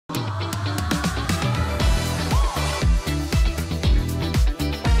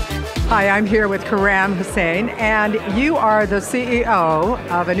Hi, I'm here with Khurram Hussain, and you are the CEO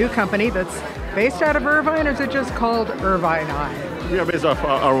of a new company that's based out of Irvine, or is it just called Irvinei? We are based off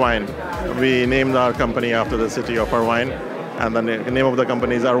Irvine. We named our company after the city of Irvine, and the name of the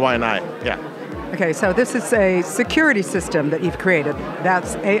company is Irvinei. Yeah. Okay, so this is a security system that you've created.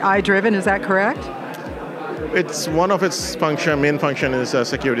 That's AI-driven, is that correct? It's one of its main function is a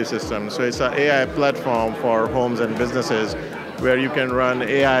security system. So it's an AI platform for homes and businesses where you can run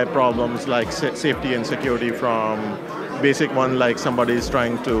AI problems like safety and security from basic one like somebody is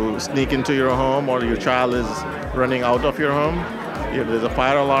trying to sneak into your home or your child is running out of your home. There's a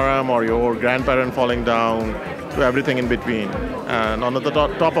fire alarm or your grandparent falling down to everything in between. And on the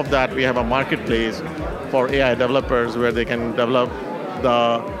top of that, we have a marketplace for AI developers where they can develop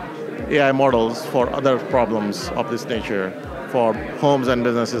the AI models for other problems of this nature for homes and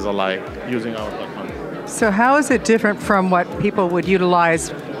businesses alike using our platform. So how is it different from what people would utilize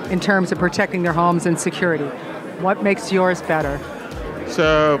in terms of protecting their homes and security? What makes yours better?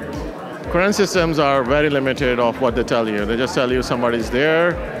 So current systems are very limited of what they tell you. They just tell you somebody's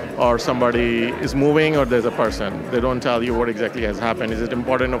there or somebody is moving or there's a person. They don't tell you what exactly has happened. Is it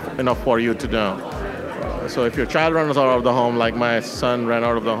important enough for you to know? So if your child runs out of the home, like my son ran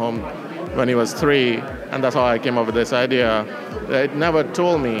out of the home when he was 3, and that's how I came up with this idea. It never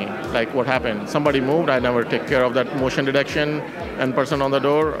told me like what happened. Somebody moved, I never take care of that motion detection and person on the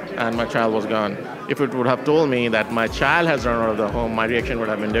door, and my child was gone. If it would have told me that my child has run out of the home, my reaction would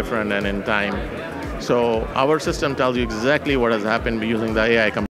have been different and in time. So our system tells you exactly what has happened using the AI